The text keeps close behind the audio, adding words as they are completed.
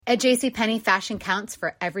At JCPenney, fashion counts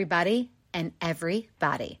for everybody and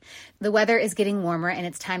everybody. The weather is getting warmer and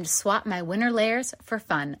it's time to swap my winter layers for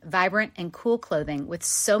fun, vibrant, and cool clothing. With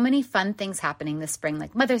so many fun things happening this spring,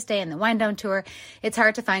 like Mother's Day and the Wind Down Tour, it's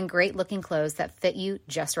hard to find great looking clothes that fit you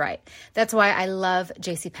just right. That's why I love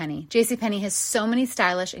JCPenney. JCPenney has so many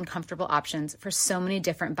stylish and comfortable options for so many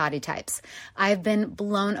different body types. I've been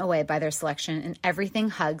blown away by their selection, and everything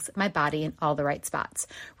hugs my body in all the right spots.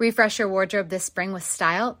 Refresh your wardrobe this spring with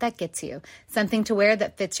style that gets you. Something to wear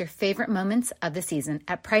that fits your favorite moments of the season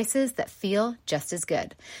at prices that feel just as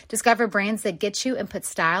good. Discover brands that get you and put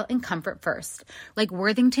style and comfort first, like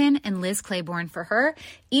Worthington and Liz Claiborne for her,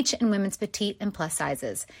 each in women's petite and plus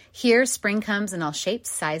sizes. Here, spring comes in all shapes,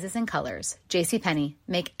 sizes, and colors. JCPenney,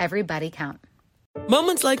 make everybody count.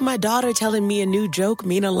 Moments like my daughter telling me a new joke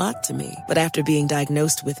mean a lot to me. But after being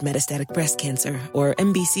diagnosed with metastatic breast cancer, or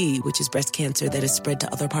MBC, which is breast cancer that is spread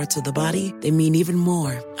to other parts of the body, they mean even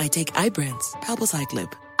more. I take Ibrance,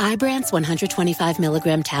 palbociclib. Ibrance 125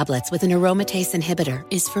 milligram tablets with an aromatase inhibitor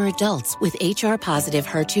is for adults with HR-positive,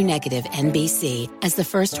 HER2-negative MBC as the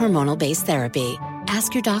first hormonal-based therapy.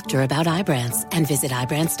 Ask your doctor about Ibrance and visit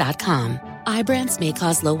Ibrance.com. Ibrance may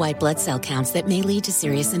cause low white blood cell counts that may lead to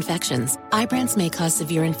serious infections. Ibrance may cause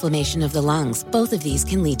severe inflammation of the lungs. Both of these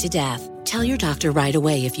can lead to death. Tell your doctor right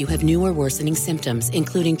away if you have new or worsening symptoms,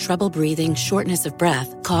 including trouble breathing, shortness of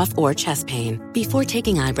breath, cough, or chest pain. Before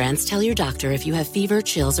taking Ibrance, tell your doctor if you have fever,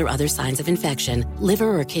 chills, or other signs of infection,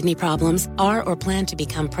 liver or kidney problems, are or plan to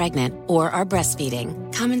become pregnant, or are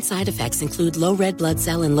breastfeeding. Common side effects include low red blood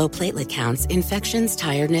cell and low platelet counts, infections,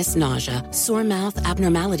 tiredness, nausea, sore mouth,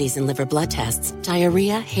 abnormalities in liver blood tests,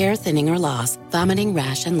 diarrhea, hair thinning or loss, vomiting,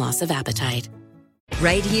 rash, and loss of appetite.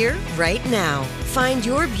 Right here, right now. Find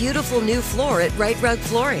your beautiful new floor at Right Rug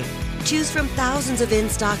Flooring. Choose from thousands of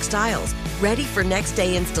in-stock styles, ready for next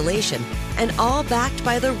day installation, and all backed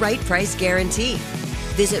by the right price guarantee.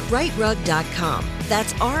 Visit rightrug.com.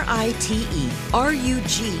 That's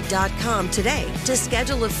RITERUG.com today to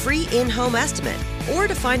schedule a free in-home estimate or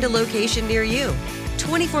to find a location near you.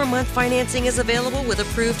 24-month financing is available with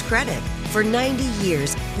approved credit. For 90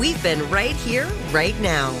 years, we've been right here, right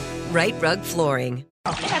now. Right Rug Flooring.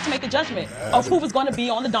 They had to make a judgment of who was going to be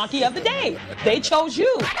on the Donkey of the Day. They chose you.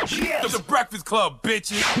 Yes. The Breakfast Club,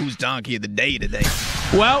 bitches. Who's Donkey of the Day today?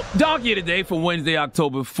 Well, Donkey of the Day for Wednesday,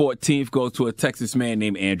 October 14th goes to a Texas man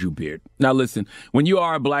named Andrew Beard. Now listen, when you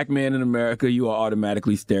are a black man in America, you are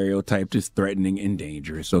automatically stereotyped as threatening and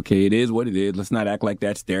dangerous, okay? It is what it is. Let's not act like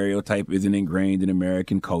that stereotype isn't ingrained in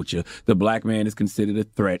American culture. The black man is considered a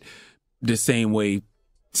threat the same way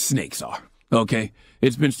snakes are. Okay,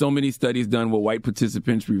 it's been so many studies done where white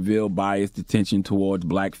participants reveal biased attention towards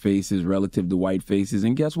black faces relative to white faces.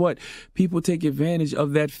 And guess what? People take advantage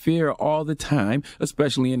of that fear all the time,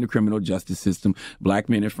 especially in the criminal justice system. Black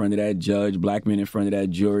men in front of that judge, black men in front of that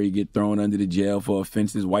jury get thrown under the jail for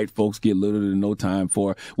offenses white folks get little to no time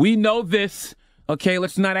for. We know this. Okay,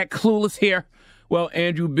 let's not act clueless here. Well,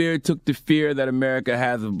 Andrew Beard took the fear that America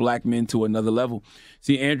has of black men to another level.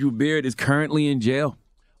 See, Andrew Beard is currently in jail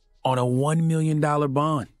on a $1 million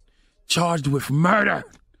bond, charged with murder.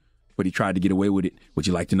 But he tried to get away with it. Would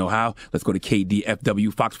you like to know how? Let's go to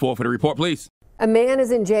KDFW Fox 4 for the report, please. A man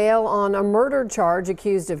is in jail on a murder charge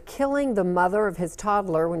accused of killing the mother of his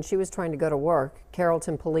toddler when she was trying to go to work.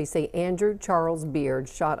 Carrollton police say Andrew Charles Beard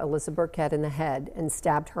shot Alyssa Burkett in the head and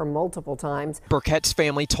stabbed her multiple times. Burkett's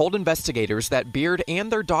family told investigators that Beard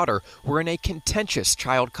and their daughter were in a contentious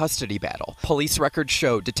child custody battle. Police records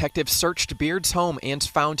show detectives searched Beard's home and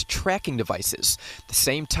found tracking devices, the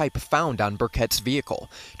same type found on Burkett's vehicle,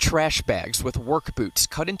 trash bags with work boots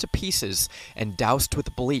cut into pieces and doused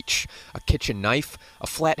with bleach, a kitchen knife, a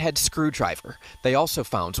flathead screwdriver. They also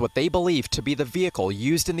found what they believe to be the vehicle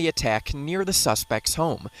used in the attack near the suspect's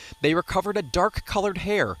home. They recovered a dark-colored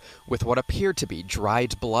hair with what appeared to be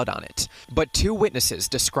dried blood on it. But two witnesses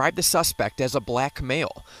described the suspect as a black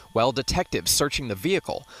male, while detectives searching the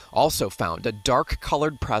vehicle also found a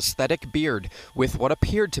dark-colored prosthetic beard with what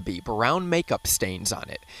appeared to be brown makeup stains on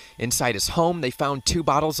it. Inside his home, they found 2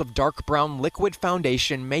 bottles of dark brown liquid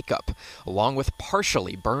foundation makeup, along with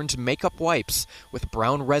partially burned makeup wipes with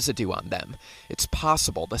brown residue on them. It's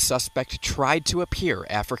possible the suspect tried to appear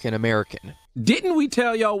African American. Didn't we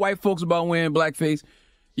tell y'all white folks about wearing blackface?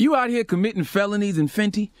 You out here committing felonies in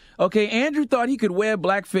Fenty? Okay, Andrew thought he could wear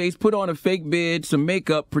blackface, put on a fake beard, some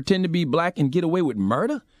makeup, pretend to be black, and get away with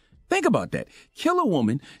murder? Think about that. Kill a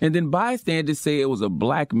woman, and then bystanders say it was a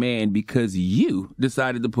black man because you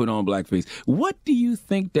decided to put on blackface. What do you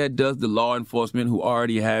think that does to law enforcement who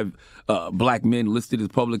already have black men listed as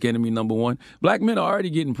public enemy number one? Black men are already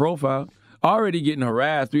getting profiled. already getting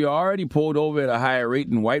harassed. We are already pulled over at a higher rate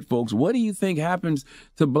than white folks. What do you think happens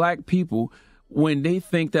to black people when they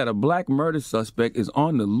think that a black murder suspect is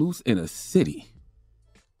on the loose in a city?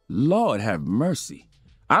 Lord have mercy.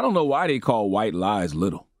 I don't know why they call white lies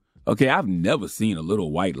little. Okay, I've never seen a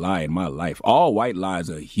little white lie in my life. All white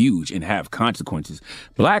lies are huge and have consequences.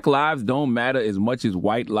 Black lives don't matter as much as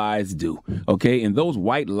white lies do. Okay, and those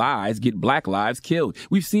white lies get black lives killed.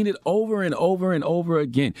 We've seen it over and over and over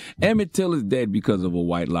again. Emmett Till is dead because of a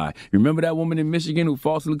white lie. Remember that woman in Michigan who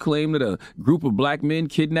falsely claimed that a group of black men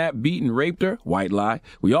kidnapped, beat, and raped her? White lie.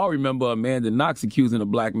 We all remember Amanda Knox accusing a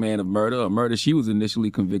black man of murder, a murder she was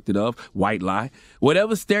initially convicted of. White lie.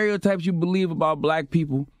 Whatever stereotypes you believe about black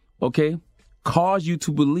people, okay, cause you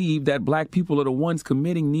to believe that black people are the ones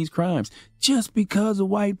committing these crimes just because a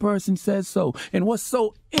white person says so. And what's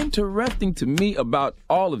so interesting to me about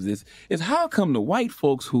all of this is how come the white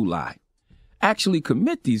folks who lie actually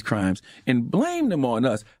commit these crimes and blame them on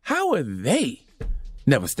us? How are they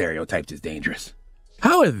never stereotyped as dangerous?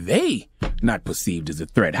 How are they not perceived as a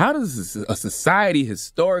threat? How does a society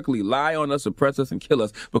historically lie on us, oppress us, and kill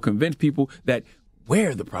us, but convince people that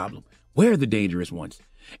we're the problem, we're the dangerous ones?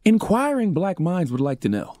 Inquiring black minds would like to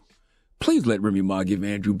know. Please let Remy Ma give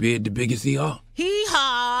Andrew Beard the biggest ER.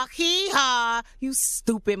 Hee-haw, hee-haw. You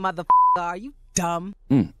stupid motherfucker. Are you dumb?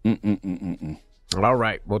 All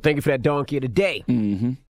right. Well, thank you for that Donkey of the Day.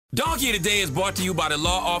 Mm-hmm. Donkey of the Day is brought to you by the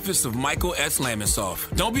law office of Michael S.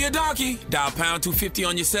 Lamonsoff. Don't be a donkey. Dial pound 250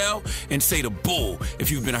 on your cell and say the bull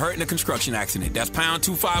if you've been hurt in a construction accident. That's pound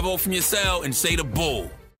 250 from your cell and say the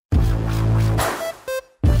bull.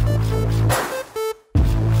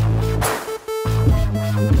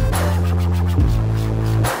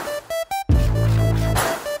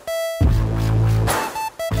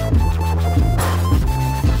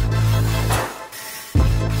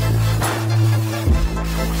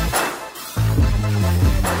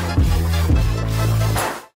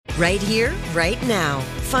 Right here, right now.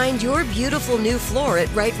 Find your beautiful new floor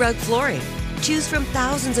at Right Rug Flooring. Choose from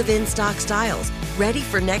thousands of in-stock styles, ready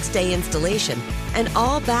for next day installation, and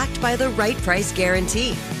all backed by the right price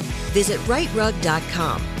guarantee. Visit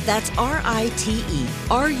rightrug.com. That's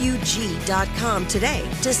RITERUG.com today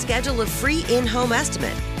to schedule a free in-home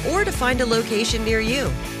estimate or to find a location near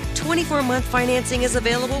you. 24-month financing is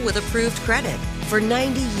available with approved credit. For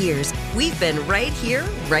 90 years, we've been right here,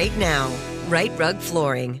 right now. Right Rug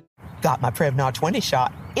Flooring. Got my Prevnar 20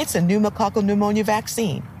 shot. It's a pneumococcal pneumonia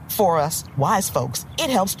vaccine. For us, wise folks, it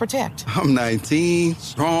helps protect. I'm 19,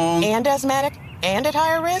 strong. And asthmatic, and at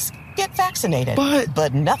higher risk. Get vaccinated.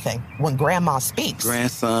 But nothing when grandma speaks.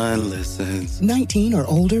 Grandson listens. 19 or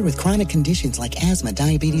older with chronic conditions like asthma,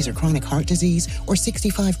 diabetes, or chronic heart disease, or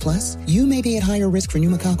 65 plus, you may be at higher risk for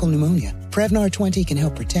pneumococcal pneumonia. Prevnar 20 can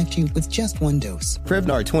help protect you with just one dose.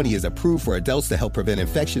 Prevnar 20 is approved for adults to help prevent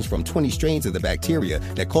infections from 20 strains of the bacteria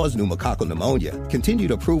that cause pneumococcal pneumonia.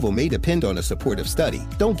 Continued approval may depend on a supportive study.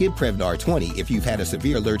 Don't get Prevnar 20 if you've had a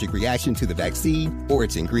severe allergic reaction to the vaccine or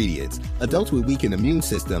its ingredients. Adults with weakened immune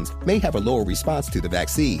systems may have a lower response to the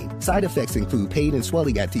vaccine. Side effects include pain and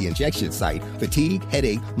swelling at the injection site, fatigue,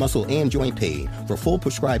 headache, muscle, and joint pain. For full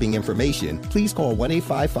prescribing information, please call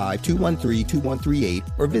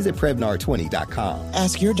 1-855-213-2138 or visit Prevnar20.com.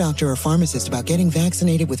 Ask your doctor or pharmacist about getting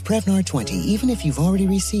vaccinated with Prevnar 20, even if you've already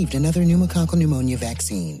received another pneumococcal pneumonia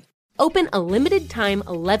vaccine. Open a limited-time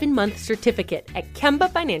 11-month certificate at Kemba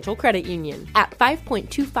Financial Credit Union. At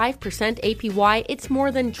 5.25% APY, it's more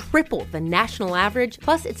than triple the national average,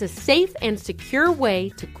 plus it's a safe and secure way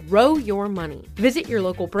to grow your money. Visit your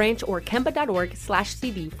local branch or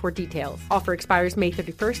kemba.org/CD for details. Offer expires May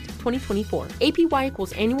 31st, 2024. APY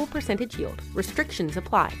equals annual percentage yield. Restrictions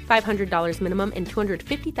apply. $500 minimum and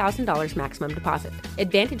 $250,000 maximum deposit.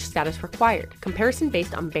 Advantage status required. Comparison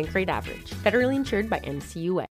based on bank rate average. Federally insured by NCUA.